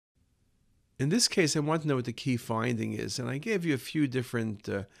In this case, I want to know what the key finding is, and I gave you a few different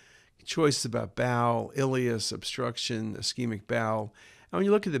choices about bowel, ileus, obstruction, ischemic bowel. And when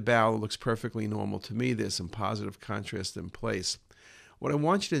you look at the bowel, it looks perfectly normal to me. There's some positive contrast in place. What I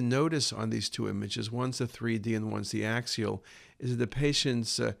want you to notice on these two images, one's the 3D and one's the axial, is that the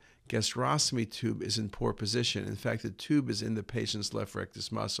patient's gastrostomy tube is in poor position. In fact, the tube is in the patient's left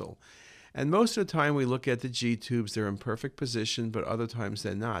rectus muscle. And most of the time we look at the G tubes, they're in perfect position, but other times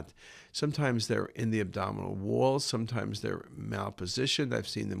they're not. Sometimes they're in the abdominal wall, sometimes they're malpositioned. I've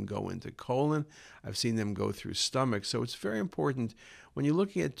seen them go into colon, I've seen them go through stomach. So it's very important when you're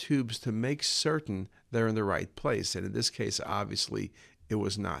looking at tubes to make certain they're in the right place. And in this case, obviously, it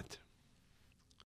was not.